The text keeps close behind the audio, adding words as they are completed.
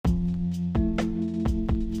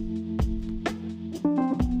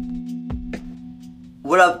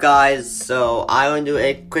What up, guys? So I want to do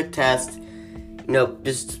a quick test,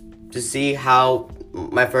 just to see how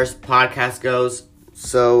my first podcast goes.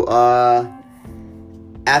 So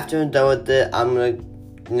after I'm done with it, I'm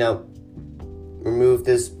gonna remove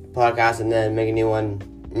this podcast and then make a new one,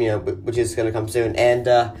 which is gonna come soon. And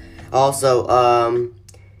also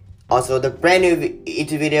the brand new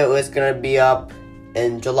YouTube video is gonna be up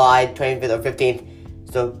in July 25th or 15th.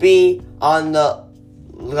 So be on the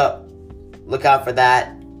look out for that.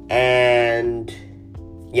 And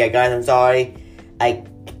yeah, guys, I'm sorry I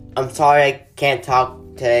can't talk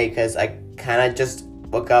today because I kind of just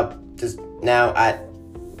woke up just now.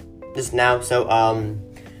 So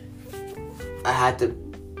I had to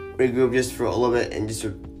regroup just for a little bit and just for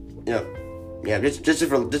a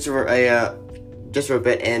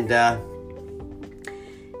bit. And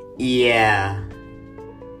yeah.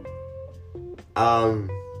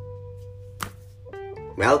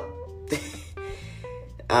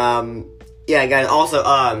 Yeah, guys. Also,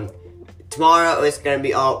 tomorrow is gonna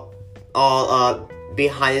be all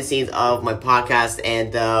behind the scenes of my podcast,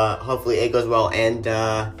 and hopefully it goes well. And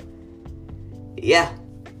yeah.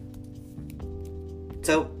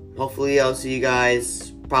 So hopefully I'll see you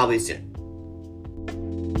guys probably soon.